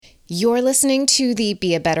You're listening to the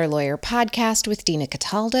Be a Better Lawyer podcast with Dina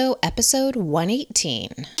Cataldo, episode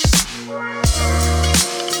 118.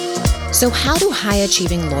 So how do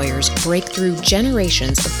high-achieving lawyers break through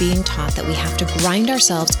generations of being taught that we have to grind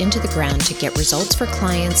ourselves into the ground to get results for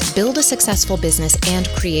clients, build a successful business, and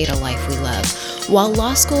create a life we love? While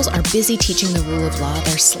law schools are busy teaching the rule of law,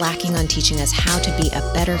 they're slacking on teaching us how to be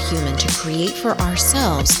a better human to create for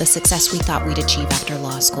ourselves the success we thought we'd achieve after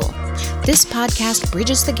law school. This podcast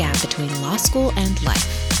bridges the gap between law school and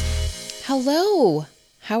life. Hello,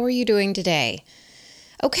 how are you doing today?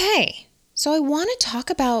 Okay. So I want to talk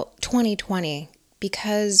about 2020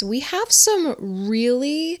 because we have some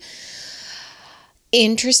really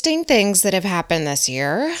interesting things that have happened this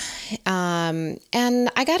year. And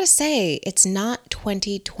I got to say, it's not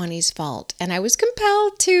 2020's fault. And I was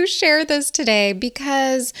compelled to share this today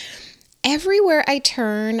because everywhere I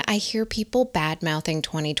turn, I hear people bad-mouthing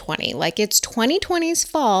 2020. Like it's 2020's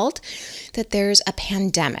fault that there's a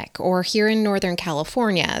pandemic, or here in Northern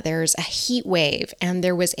California, there's a heat wave, and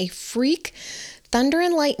there was a freak thunder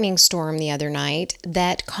and lightning storm the other night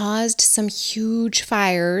that caused some huge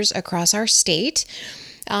fires across our state.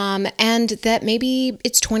 And that maybe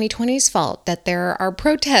it's 2020's fault that there are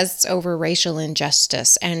protests over racial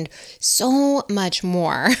injustice and so much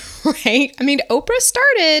more, right? I mean, Oprah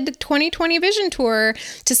started 2020 Vision Tour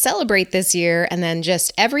to celebrate this year, and then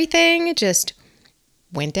just everything just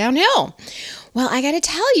went downhill. Well, I got to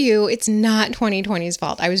tell you, it's not 2020's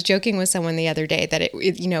fault. I was joking with someone the other day that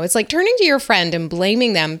it's like turning to your friend and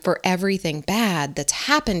blaming them for everything bad that's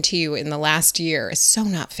happened to you in the last year is so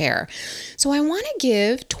not fair. So I want to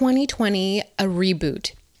give 2020 a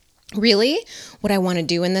reboot. Really, what I want to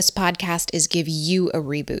do in this podcast is give you a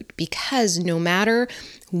reboot, because no matter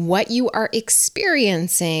what you are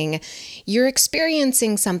experiencing, you're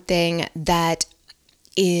experiencing something that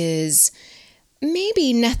is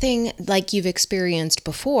maybe nothing like you've experienced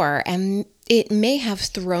before, and it may have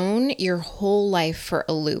thrown your whole life for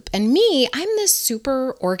a loop. And me, I'm this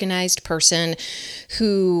super organized person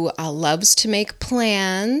who loves to make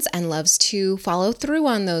plans and loves to follow through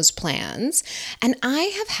on those plans. And I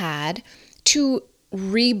have had to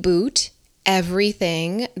reboot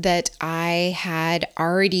everything that I had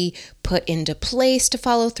already put into place to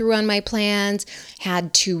follow through on my plans,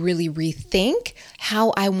 had to really rethink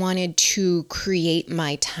how I wanted to create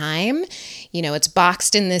my time. You know, it's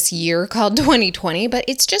boxed in this year called 2020, but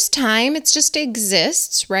it's just time. It just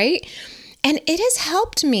exists, right? And it has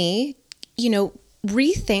helped me,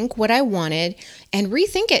 rethink what I wanted and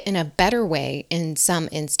rethink it in a better way in some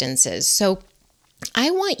instances. So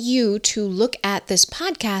I want you to look at this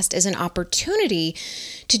podcast as an opportunity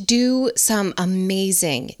to do some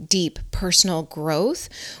amazing, deep personal growth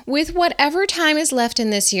with whatever time is left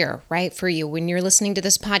in this year, right? For you, when you're listening to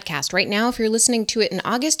this podcast right now, if you're listening to it in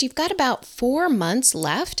August, you've got about 4 months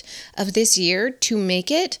left of this year to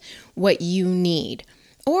make it what you need.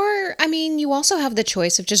 Or, you also have the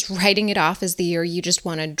choice of just writing it off as the year you just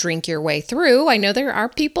want to drink your way through. I know there are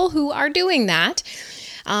people who are doing that.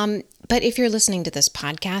 But if you're listening to this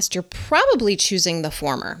podcast, you're probably choosing the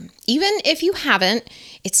former. Even if you haven't,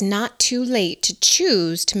 it's not too late to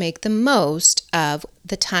choose to make the most of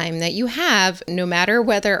the time that you have, no matter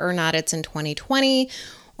whether or not it's in 2020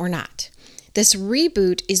 or not. This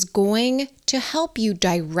reboot is going to help you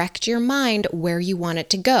direct your mind where you want it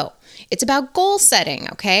to go. It's about goal setting,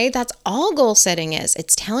 okay? That's all goal setting is.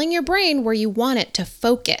 It's telling your brain where you want it to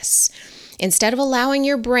focus. Instead of allowing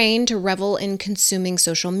your brain to revel in consuming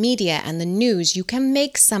social media and the news, you can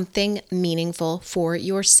make something meaningful for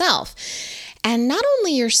yourself. And not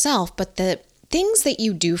only yourself, but the things that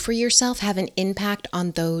you do for yourself have an impact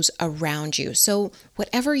on those around you. So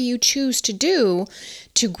whatever you choose to do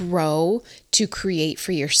to grow, to create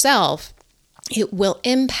for yourself, it will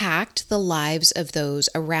impact the lives of those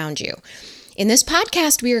around you. In this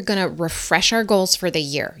podcast, we are going to refresh our goals for the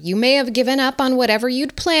year. You may have given up on whatever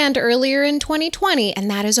you'd planned earlier in 2020,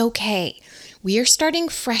 and that is okay. We are starting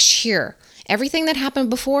fresh here. Everything that happened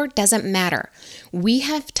before doesn't matter. We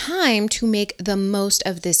have time to make the most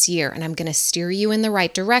of this year, and I'm going to steer you in the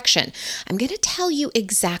right direction. I'm going to tell you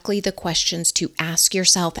exactly the questions to ask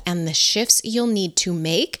yourself and the shifts you'll need to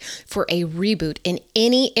make for a reboot in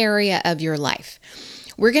any area of your life.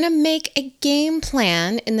 We're going to make a game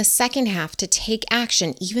plan in the second half to take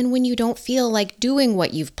action, even when you don't feel like doing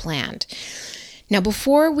what you've planned. Now,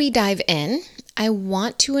 before we dive in, I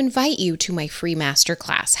want to invite you to my free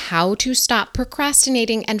masterclass, How to Stop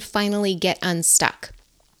Procrastinating and Finally Get Unstuck.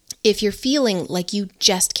 If you're feeling like you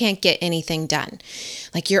just can't get anything done,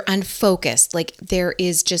 like you're unfocused, like there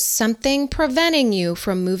is just something preventing you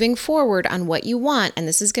from moving forward on what you want, and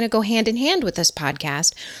this is going to go hand in hand with this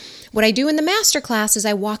podcast, What I do in the masterclass is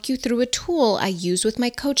I walk you through a tool I use with my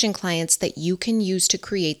coaching clients that you can use to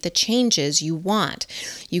create the changes you want.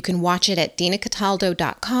 You can watch it at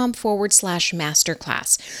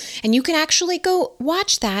dinacataldo.com/masterclass. And you can actually go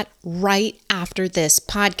watch that right after this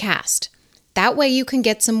podcast. That way you can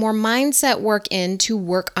get some more mindset work in to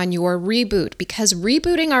work on your reboot, because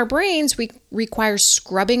rebooting our brains requires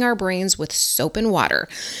scrubbing our brains with soap and water.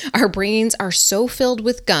 Our brains are so filled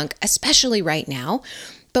with gunk, especially right now,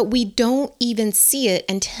 but we don't even see it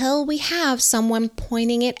until we have someone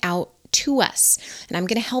pointing it out to us. And I'm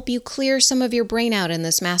going to help you clear some of your brain out in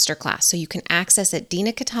this masterclass. So you can access it at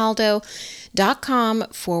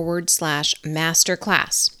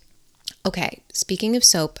dinacataldo.com/masterclass. Okay, speaking of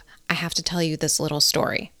soap, I have to tell you this little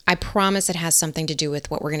story. I promise it has something to do with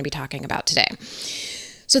what we're going to be talking about today.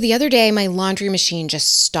 So the other day, my laundry machine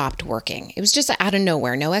just stopped working. It was just out of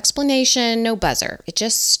nowhere, no explanation, no buzzer. It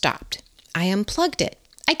just stopped. I unplugged it.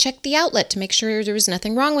 I checked the outlet to make sure there was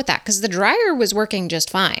nothing wrong with that because the dryer was working just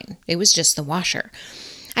fine. It was just the washer.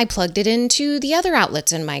 I plugged it into the other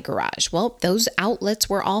outlets in my garage. Well, those outlets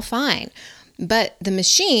were all fine, but the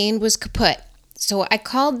machine was kaput. So I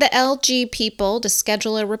called the LG people to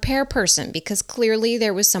schedule a repair person because clearly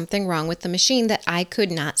there was something wrong with the machine that I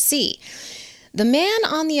could not see. The man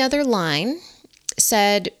on the other line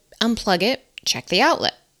said, unplug it, check the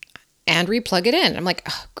outlet, and replug it in. I'm like,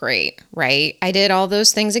 oh, great, right? I did all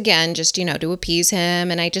those things again just, to appease him.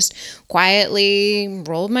 And I just quietly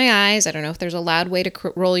rolled my eyes. I don't know if there's a loud way to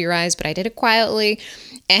roll your eyes, but I did it quietly.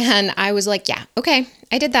 And I was like, yeah, okay,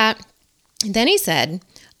 I did that. And then he said,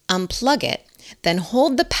 unplug it, then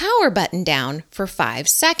hold the power button down for 5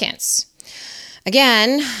 seconds.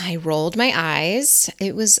 Again, I rolled my eyes.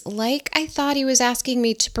 It was like I thought he was asking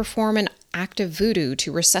me to perform an act of voodoo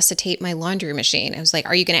to resuscitate my laundry machine. I was like,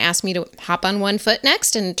 are you going to ask me to hop on one foot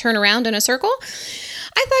next and turn around in a circle?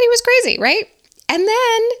 I thought he was crazy, right? And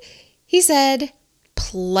then he said,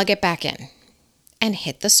 plug it back in and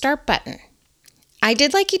hit the start button. I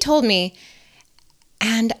did like he told me,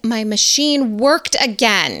 and my machine worked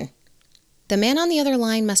again. The man on the other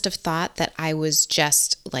line must have thought that I was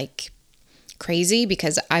just like crazy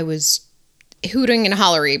because I was hooting and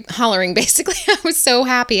hollering basically. I was so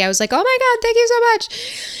happy. I was like, oh my God, thank you so much.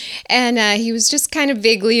 And he was just kind of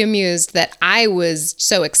vaguely amused that I was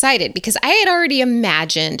so excited because I had already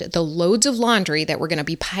imagined the loads of laundry that were going to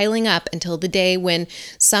be piling up until the day when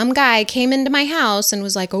some guy came into my house and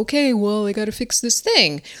was like, okay, well, I got to fix this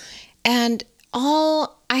thing. And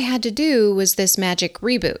all I had to do was this magic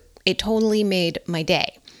reboot. It totally made my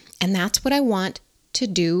day. And that's what I want to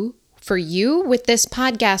do for you with this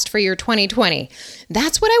podcast for your 2020.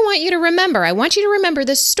 That's what I want you to remember. I want you to remember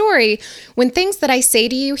this story when things that I say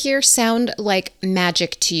to you here sound like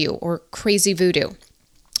magic to you or crazy voodoo.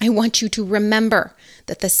 I want you to remember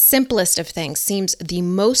that the simplest of things seems the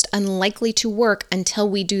most unlikely to work until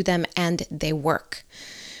we do them and they work.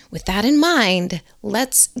 With that in mind,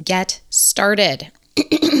 let's get started.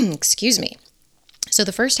 Excuse me. So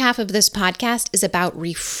the first half of this podcast is about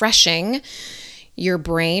refreshing your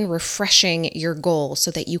brain, refreshing your goal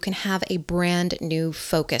so that you can have a brand new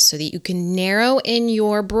focus, so that you can narrow in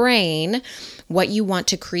your brain what you want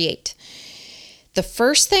to create. The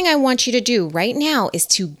first thing I want you to do right now is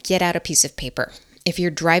to get out a piece of paper. If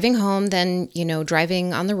you're driving home, then,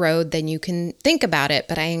 driving on the road, then you can think about it.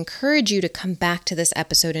 But I encourage you to come back to this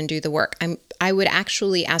episode and do the work. I would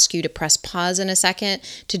actually ask you to press pause in a second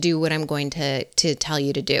to do what I'm going to tell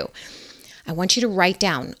you to do. I want you to write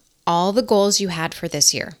down all the goals you had for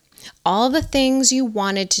this year, all the things you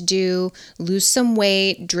wanted to do: lose some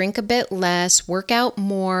weight, drink a bit less, work out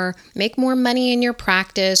more, make more money in your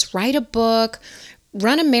practice, write a book,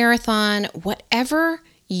 run a marathon, whatever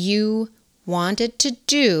you wanted to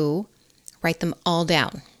do, write them all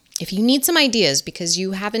down. If you need some ideas because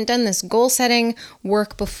you haven't done this goal setting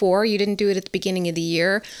work before, you didn't do it at the beginning of the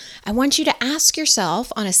year, I want you to ask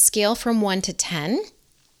yourself on a scale from 1 to 10,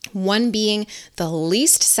 1 being the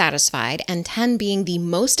least satisfied and 10 being the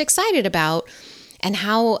most excited about and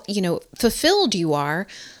how, fulfilled you are.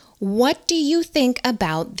 What do you think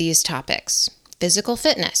about these topics? Physical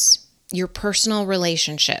fitness, your personal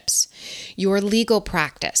relationships, your legal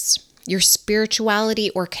practice, your spirituality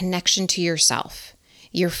or connection to yourself,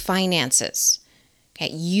 your finances. Okay,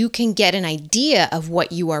 you can get an idea of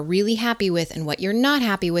what you are really happy with and what you're not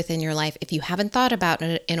happy with in your life if you haven't thought about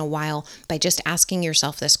it in a while by just asking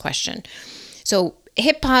yourself this question. So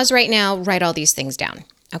hit pause right now, write all these things down.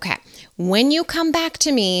 Okay, when you come back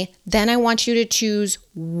to me, then I want you to choose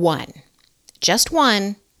 1, just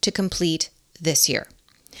 1 to complete this year.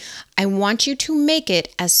 I want you to make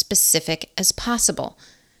it as specific as possible.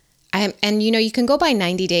 And you can go by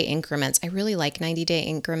 90-day increments. I really like 90-day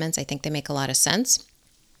increments. I think they make a lot of sense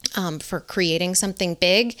for creating something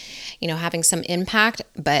big, having some impact,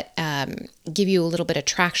 but give you a little bit of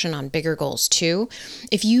traction on bigger goals too.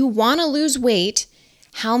 If you want to lose weight,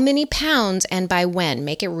 how many pounds and by when?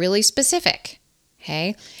 Make it really specific.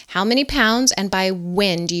 Okay. How many pounds and by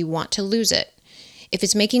when do you want to lose it? If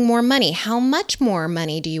it's making more money, how much more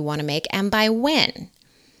money do you want to make and by when?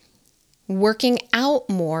 Working out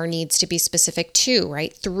more needs to be specific too,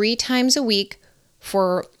 right? 3 times a week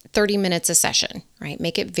for 30 minutes a session, right?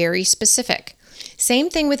 Make it very specific. Same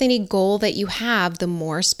thing with any goal that you have, the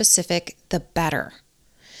more specific, the better.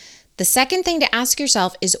 The second thing to ask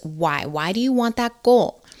yourself is why? Why do you want that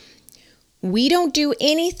goal? We don't do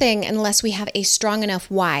anything unless we have a strong enough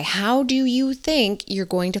why. How do you think you're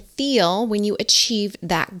going to feel when you achieve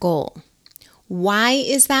that goal? Why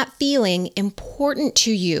is that feeling important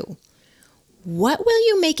to you? What will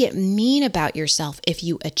you make it mean about yourself if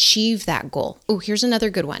you achieve that goal? Oh, here's another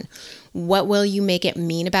good one. What will you make it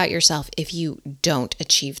mean about yourself if you don't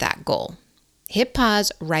achieve that goal? Hit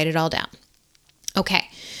pause, write it all down. Okay,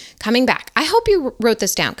 coming back. I hope you wrote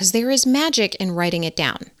this down because there is magic in writing it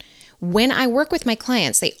down. When I work with my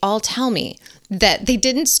clients, they all tell me that they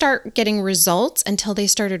didn't start getting results until they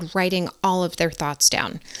started writing all of their thoughts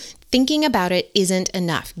down. Thinking about it isn't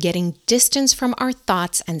enough. Getting distance from our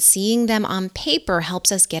thoughts and seeing them on paper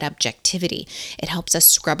helps us get objectivity. It helps us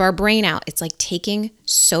scrub our brain out. It's like taking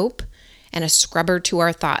soap and a scrubber to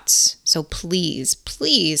our thoughts. So please,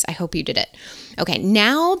 I hope you did it. Okay,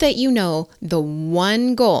 now that you know the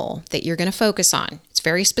one goal that you're going to focus on, it's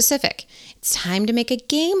very specific. It's time to make a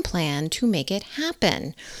game plan to make it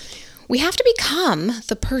happen. We have to become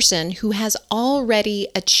the person who has already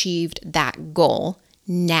achieved that goal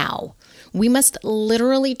now. We must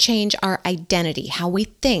literally change our identity, how we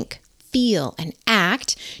think, feel, and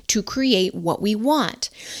act to create what we want.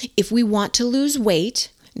 If we want to lose weight,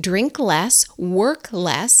 drink less, work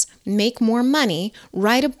less, make more money,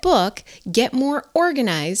 write a book, get more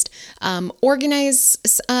organized,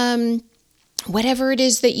 whatever it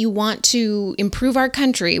is that you want to improve our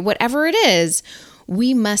country, whatever it is,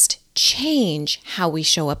 we must change how we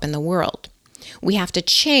show up in the world. We have to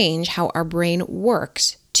change how our brain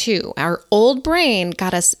works too. Our old brain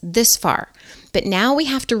got us this far, but now we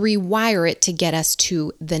have to rewire it to get us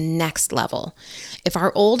to the next level. If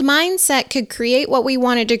our old mindset could create what we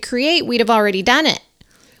wanted to create, we'd have already done it.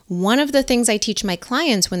 One of the things I teach my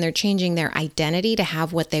clients when they're changing their identity to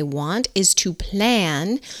have what they want is to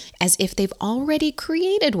plan as if they've already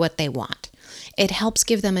created what they want. It helps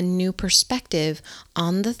give them a new perspective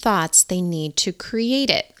on the thoughts they need to create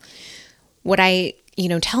it. What I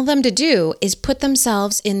tell them to do is put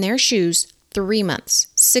themselves in their shoes 3 months,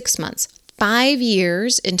 6 months, 5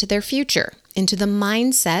 years into their future, into the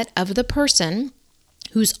mindset of the person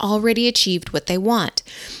who's already achieved what they want.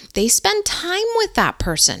 They spend time with that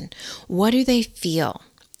person. What do they feel?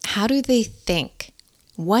 How do they think?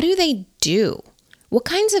 What do they do? What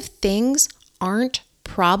kinds of things aren't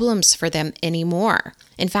problems for them anymore?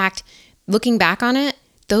 In fact, looking back on it,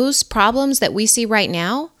 those problems that we see right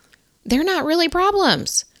now, they're not really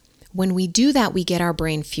problems. When we do that, we get our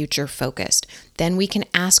brain future focused. Then we can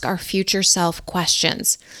ask our future self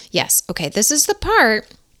questions. Yes, okay, this is the part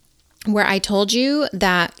where I told you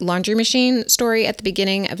that laundry machine story at the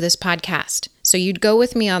beginning of this podcast. So you'd go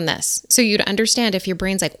with me on this. So you'd understand if your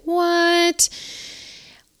brain's like, what?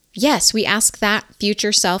 Yes, we ask that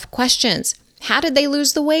future self questions. How did they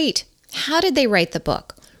lose the weight? How did they write the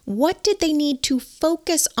book? What did they need to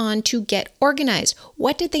focus on to get organized?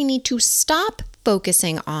 What did they need to stop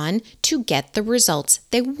focusing on to get the results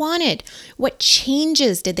they wanted? What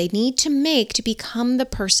changes did they need to make to become the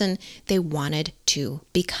person they wanted to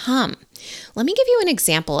become? Let me give you an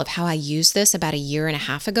example of how I used this about 1.5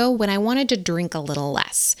 years ago when I wanted to drink a little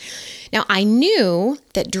less. Now, I knew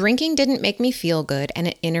that drinking didn't make me feel good and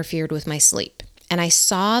it interfered with my sleep. And I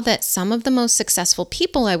saw that some of the most successful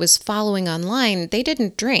people I was following online, they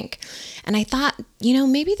didn't drink. And I thought,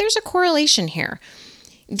 maybe there's a correlation here.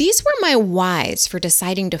 These were my whys for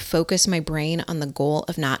deciding to focus my brain on the goal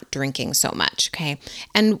of not drinking so much, okay?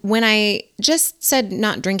 And when I just said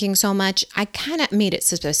not drinking so much, I kind of made it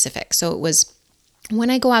specific. So it was when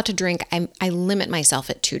I go out to drink, I limit myself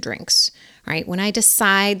at 2 drinks, right? When I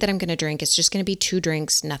decide that I'm going to drink, it's just going to be 2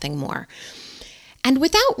 drinks, nothing more. And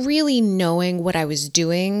without really knowing what I was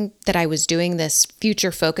doing, that I was doing this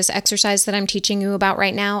future focus exercise that I'm teaching you about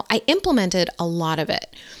right now, I implemented a lot of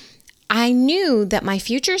it. I knew that my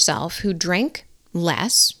future self, who drank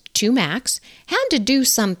less, 2 max, had to do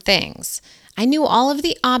some things. I knew all of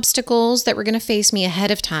the obstacles that were going to face me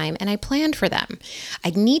ahead of time, and I planned for them.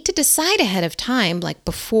 I'd need to decide ahead of time, like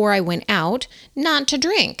before I went out, not to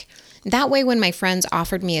drink. That way, when my friends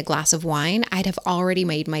offered me a glass of wine, I'd have already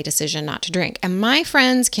made my decision not to drink. And my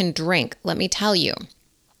friends can drink, let me tell you.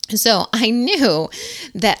 So I knew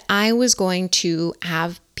that I was going to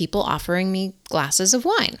have people offering me glasses of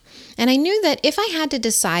wine. And I knew that if I had to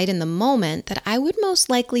decide in the moment, that I would most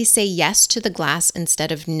likely say yes to the glass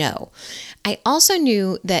instead of no. I also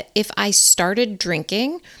knew that if I started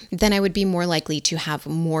drinking, then I would be more likely to have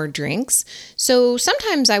more drinks. So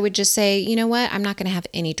sometimes I would just say, you know what, I'm not going to have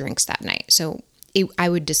any drinks that night. So I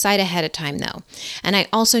would decide ahead of time though. And I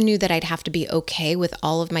also knew that I'd have to be okay with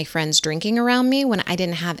all of my friends drinking around me when I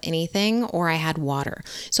didn't have anything or I had water.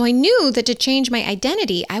 So I knew that to change my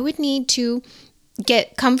identity, I would need to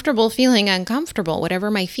get comfortable feeling uncomfortable,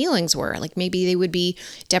 whatever my feelings were. Like maybe they would be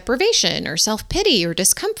deprivation or self-pity or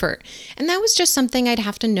discomfort. And that was just something I'd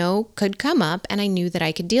have to know could come up, and I knew that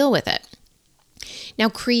I could deal with it. Now,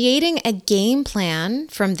 creating a game plan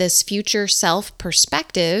from this future self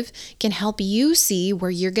perspective can help you see where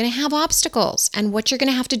you're going to have obstacles and what you're going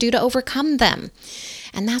to have to do to overcome them.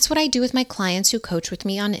 And that's what I do with my clients who coach with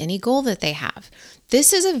me on any goal that they have.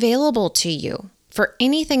 This is available to you for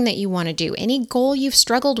anything that you want to do, any goal you've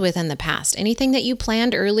struggled with in the past, anything that you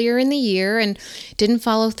planned earlier in the year and didn't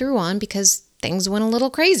follow through on because things went a little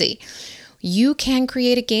crazy. You can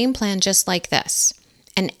create a game plan just like this.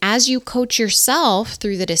 And as you coach yourself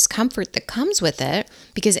through the discomfort that comes with it,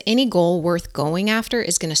 because any goal worth going after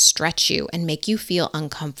is going to stretch you and make you feel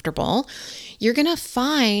uncomfortable, you're going to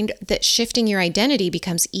find that shifting your identity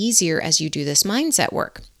becomes easier as you do this mindset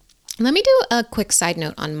work. Let me do a quick side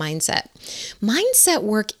note on mindset. Mindset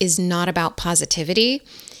work is not about positivity.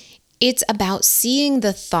 It's about seeing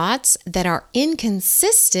the thoughts that are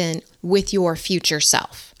inconsistent with your future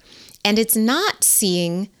self. And it's not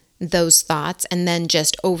seeing those thoughts and then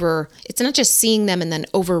it's not just seeing them and then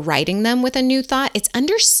overriding them with a new thought. It's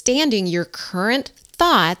understanding your current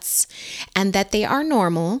thoughts and that they are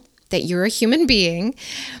normal, that you're a human being,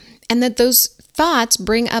 and that those thoughts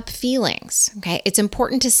bring up feelings. Okay. It's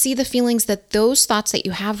important to see the feelings that those thoughts that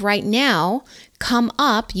you have right now come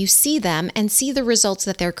up, you see them and see the results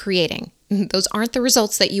that they're creating. Those aren't the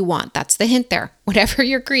results that you want. That's the hint there. Whatever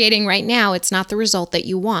you're creating right now, it's not the result that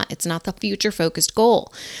you want. It's not the future-focused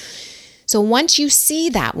goal. So once you see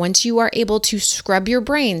that, once you are able to scrub your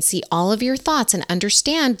brain, see all of your thoughts and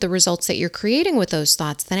understand the results that you're creating with those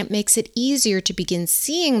thoughts, then it makes it easier to begin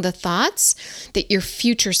seeing the thoughts that your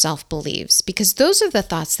future self believes, because those are the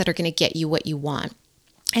thoughts that are going to get you what you want.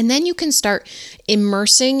 And then you can start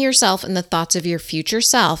immersing yourself in the thoughts of your future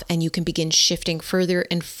self, and you can begin shifting further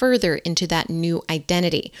and further into that new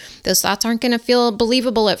identity. Those thoughts aren't going to feel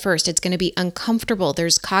believable at first. It's going to be uncomfortable.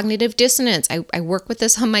 There's cognitive dissonance. I work with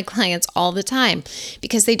this on my clients all the time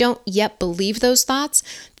because they don't yet believe those thoughts.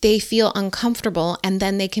 They feel uncomfortable, and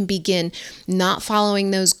then they can begin not following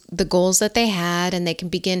the goals that they had, and they can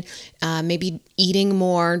begin maybe eating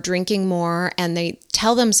more, drinking more, and they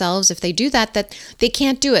tell themselves if they do that they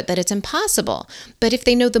can't do it, that it's impossible. But if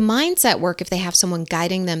they know the mindset work, if they have someone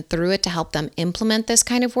guiding them through it to help them implement this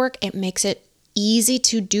kind of work, it makes it easier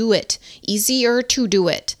to do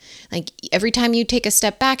it. Like every time you take a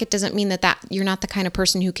step back, it doesn't mean that you're not the kind of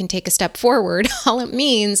person who can take a step forward. All it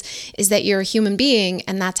means is that you're a human being,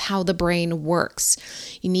 and that's how the brain works.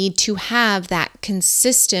 You need to have that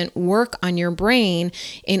consistent work on your brain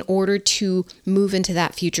in order to move into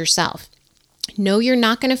that future self. No, you're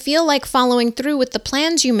not going to feel like following through with the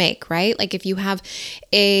plans you make, right? Like if you have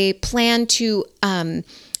a plan to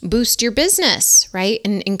boost your business, right,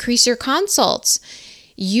 and increase your consults,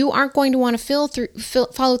 you aren't going to want to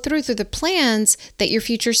follow through the plans that your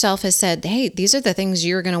future self has said, hey, these are the things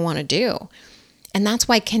you're going to want to do. And that's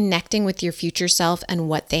why connecting with your future self and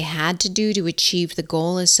what they had to do to achieve the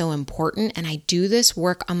goal is so important. And I do this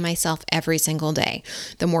work on myself every single day.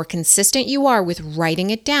 The more consistent you are with writing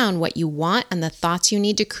it down, what you want and the thoughts you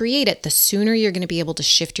need to create it, the sooner you're going to be able to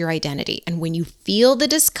shift your identity. And when you feel the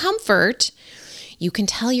discomfort, you can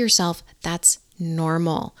tell yourself that's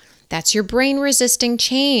normal. That's your brain resisting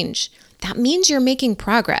change. That means you're making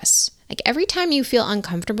progress. Like every time you feel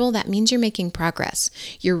uncomfortable, that means you're making progress.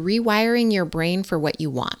 You're rewiring your brain for what you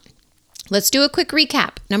want. Let's do a quick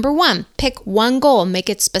recap. Number 1, pick one goal, make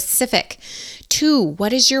it specific. 2,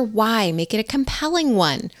 what is your why? Make it a compelling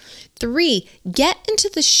one. 3, get into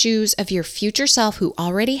the shoes of your future self who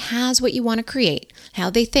already has what you want to create, how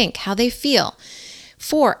they think, how they feel.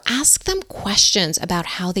 4, ask them questions about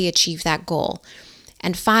how they achieve that goal.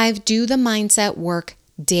 And 5, do the mindset work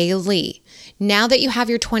daily. Now that you have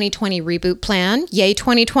your 2020 reboot plan, yay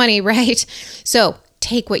 2020, right? So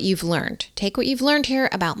take what you've learned. Take what you've learned here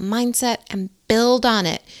about mindset and build on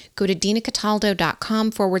it. Go to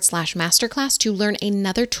dinacataldo.com/masterclass to learn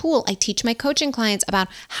another tool I teach my coaching clients about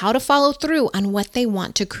how to follow through on what they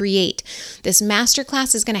want to create. This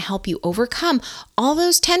masterclass is going to help you overcome all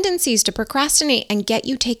those tendencies to procrastinate and get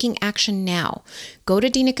you taking action now. Go to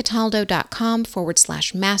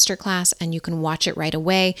dinacataldo.com/masterclass and you can watch it right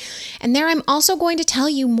away. And there I'm also going to tell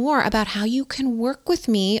you more about how you can work with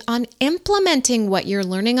me on implementing what you're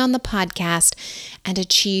learning on the podcast and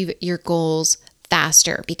achieve your goals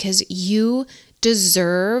faster, because you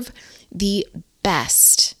deserve the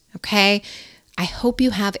best, okay? I hope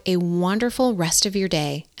you have a wonderful rest of your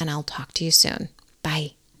day, and I'll talk to you soon.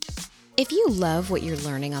 Bye. If you love what you're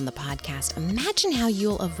learning on the podcast, imagine how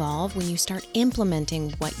you'll evolve when you start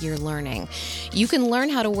implementing what you're learning. You can learn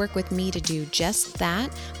how to work with me to do just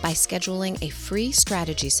that by scheduling a free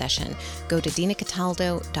strategy session. Go to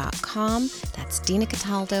dinacataldo.com. That's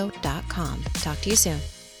dinacataldo.com. Talk to you soon.